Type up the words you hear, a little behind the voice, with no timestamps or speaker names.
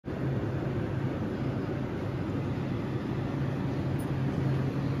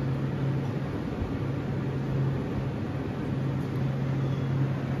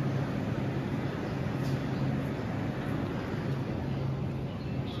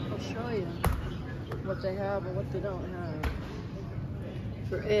tell you what they have and what they don't have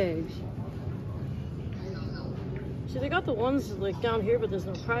for eggs. See, they got the ones like down here, but there's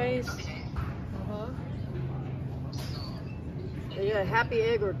no price. They got happy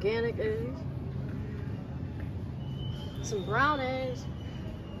egg, organic eggs. Some brown eggs.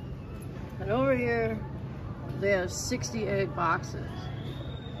 And over here, they have 60 egg boxes.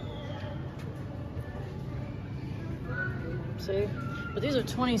 See? But these are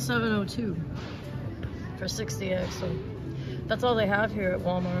 $27.02 for 60 eggs. So that's all they have here at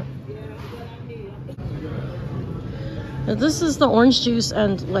Walmart. Now this is the orange juice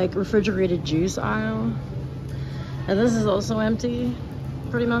and like refrigerated juice aisle. And this is also empty,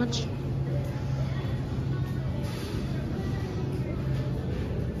 pretty much.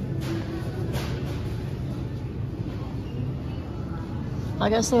 I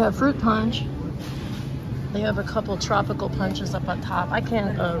guess they have fruit punch. They have a couple tropical punches up on top. I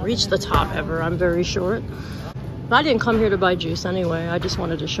can't reach the top ever, I'm very short. But I didn't come here to buy juice anyway, I just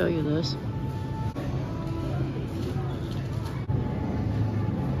wanted to show you this.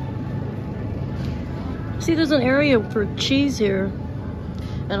 See, there's an area for cheese here,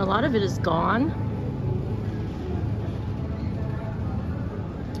 and a lot of it is gone.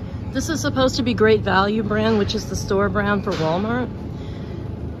 This is supposed to be Great Value brand, which is the store brand for Walmart.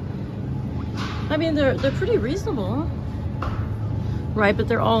 I mean, they're pretty reasonable, right? But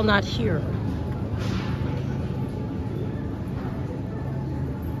they're all not here.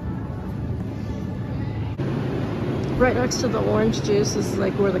 Right next to the orange juice is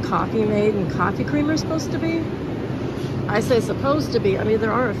like where the coffee made and coffee creamer is supposed to be. I say supposed to be. I mean,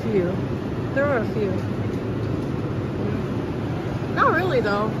 there are a few. There are a few. Not really,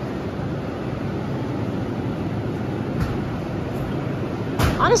 though.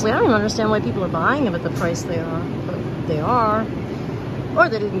 Honestly, I don't even understand why people are buying them at the price they are. But they are. Or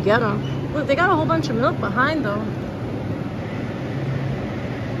they didn't get them. Look, they got a whole bunch of milk behind, though.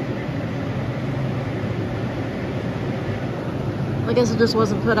 I guess it just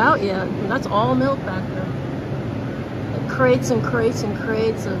wasn't put out yet. And that's all milk back there. Like crates and crates and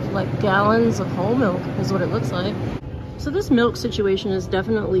crates of like gallons of whole milk is what it looks like. So this milk situation is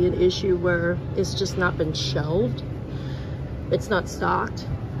definitely an issue where it's just not been shelved. It's not stocked,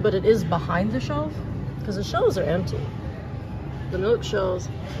 but it is behind the shelf because the shelves are empty. The milk shelves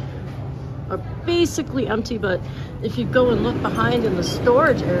are basically empty, but if you go and look behind in the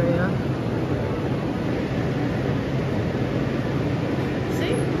storage area,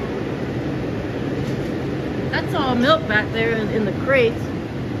 that's all milk back there in the crates.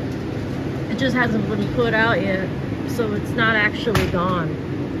 It just hasn't been put out yet, so it's not actually gone.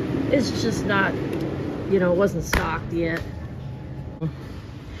 It's just not, you know, it wasn't stocked yet.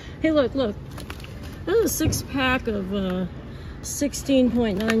 Hey, look. There's a 6-pack of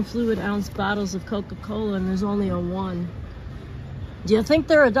 16.9 fluid ounce bottles of Coca-Cola, and there's only a 1. Do you think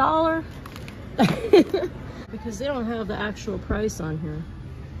they're $1? Because they don't have the actual price on here.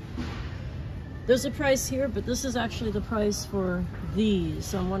 There's a price here, but this is actually the price for these.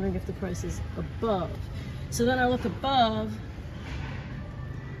 So I'm wondering if the price is above. So then I look above,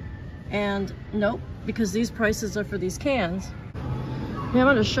 and nope, because these prices are for these cans. Now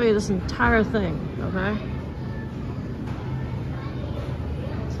I'm going to show you this entire thing, okay?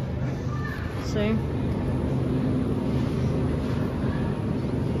 See?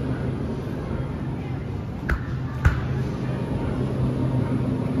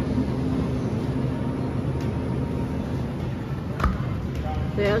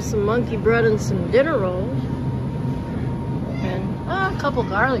 They have some monkey bread and some dinner rolls. And a couple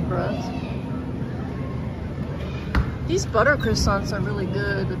garlic breads. These butter croissants are really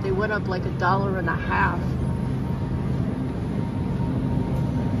good, but they went up like $1.50.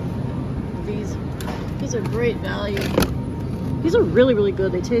 These are great value. These are really, really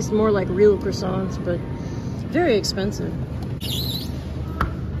good. They taste more like real croissants, but very expensive.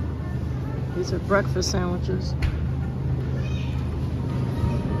 These are breakfast sandwiches.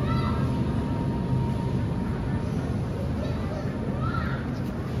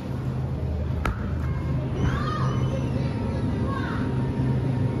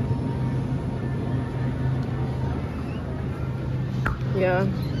 Yeah,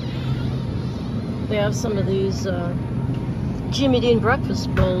 they have some of these Jimmy Dean breakfast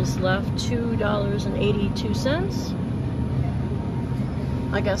bowls left,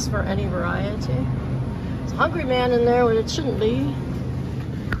 $2.82. I guess for any variety. It's a hungry man in there when it shouldn't be.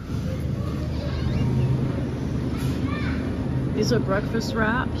 These are breakfast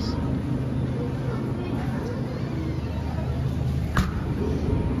wraps.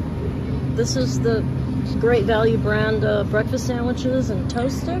 This is the Great Value brand breakfast sandwiches and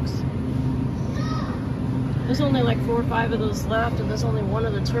toast sticks. There's only like 4 or 5 of those left, and there's only one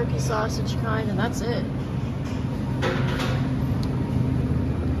of the turkey sausage kind, and that's it.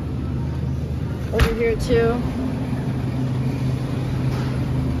 Over here too.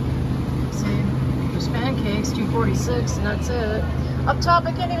 See, there's pancakes, $2.46, and that's it. Up top,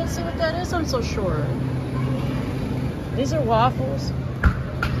 I can't even see what that is. I'm so short. These are waffles.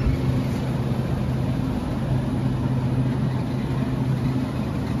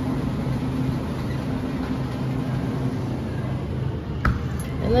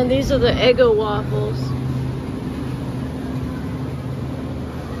 And then these are the Eggo waffles.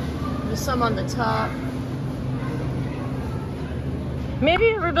 There's some on the top.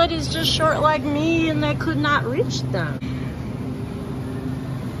 Maybe everybody's just short like me and they could not reach them.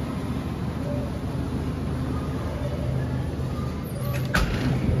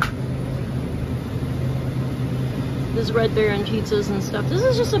 There's Red Baron pizzas and stuff. This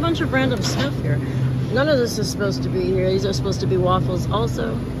is just a bunch of random stuff here. None of this is supposed to be here. These are supposed to be waffles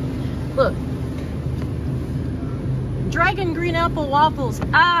also. Look. Dragon green apple waffles.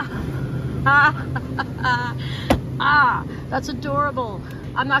 Ah! Ah! Ah! That's adorable.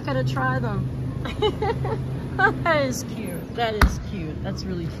 I'm not gonna try them. That is cute. That is cute. That's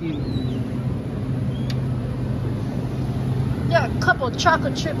really cute. Yeah, a couple of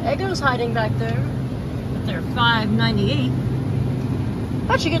chocolate chip Eggos hiding back there. But they're $5.98.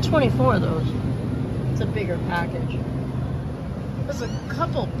 Bet you get 24 of those. A bigger package. There's a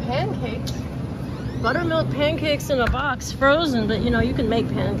couple pancakes, buttermilk pancakes in a box, frozen, but you know, you can make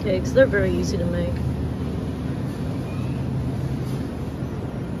pancakes. They're very easy to make.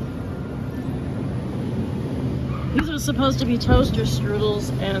 These are supposed to be toaster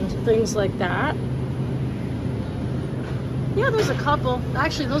strudels and things like that. Yeah, there's a couple.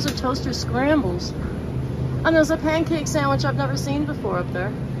 Actually, those are toaster scrambles. And there's a pancake sandwich I've never seen before up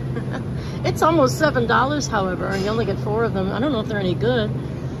there. It's almost $7, however, and you only get 4 of them. I don't know if they're any good.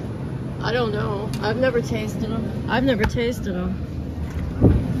 I don't know. I've never tasted them. I've never tasted them.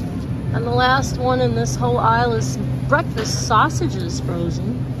 And the last one in this whole aisle is breakfast sausages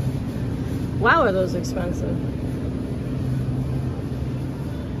frozen. Wow, are those expensive.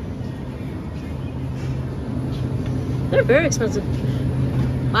 They're very expensive.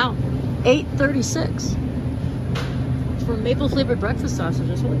 Wow, $8.36. For maple flavored breakfast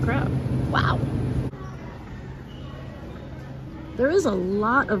sausages. Holy crap. Wow. There is a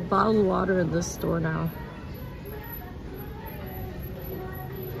lot of bottled water in this store now.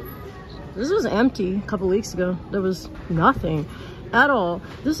 This was empty a couple weeks ago. There was nothing at all.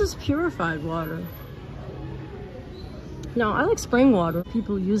 This is purified water. Now, I like spring water.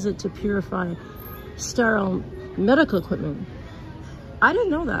 People use it to purify sterile medical equipment. I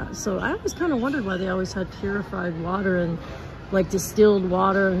didn't know that, so I always kind of wondered why they always had purified water and like distilled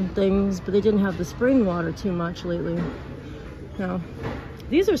water and things, but they didn't have the spring water too much lately. No,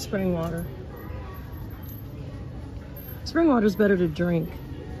 these are spring water. Spring water is better to drink,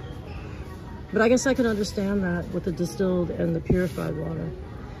 but I guess I could understand that with the distilled and the purified water.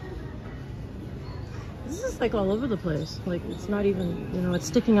 This is like all over the place. Like, it's not even, you know, it's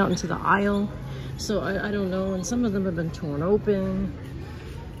sticking out into the aisle. So I don't know, and some of them have been torn open.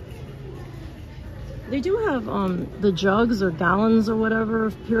 They do have the jugs or gallons or whatever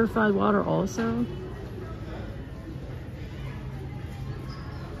of purified water also.